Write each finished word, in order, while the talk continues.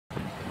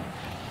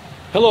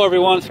Hello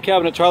everyone, it's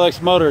Kevin at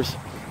Tailgate Motors.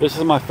 This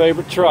is my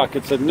favorite truck.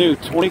 It's a new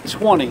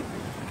 2020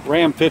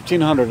 Ram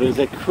 1500. It is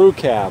a crew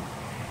cab.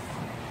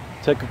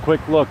 Take a quick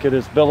look. It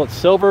is billet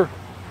silver.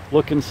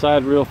 Look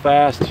inside real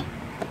fast.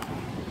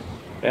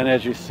 And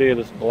as you see, it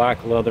is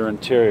black leather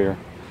interior.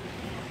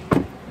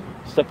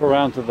 Step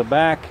around to the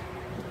back.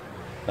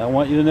 I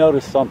want you to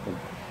notice something.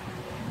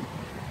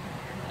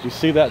 Do you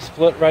see that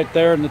split right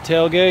there in the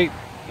tailgate?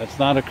 That's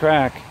not a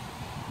crack.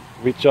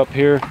 Reach up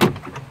here,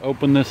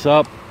 open this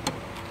up.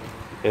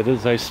 It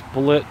is a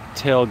split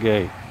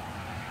tailgate.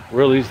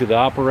 Real easy to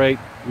operate,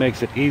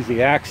 makes it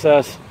easy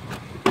access.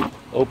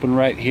 Open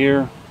right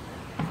here.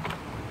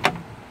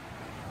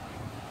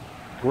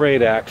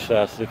 Great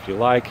access if you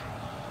like.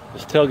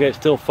 This tailgate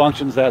still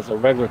functions as a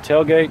regular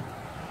tailgate.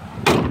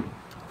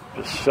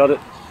 Just shut it.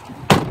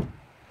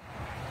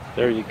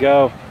 There you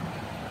go.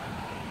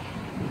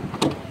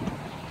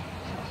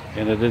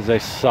 And it is a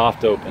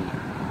soft open.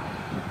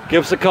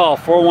 Give us a call,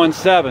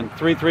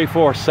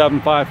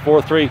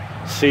 417-334-7543.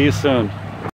 See you soon.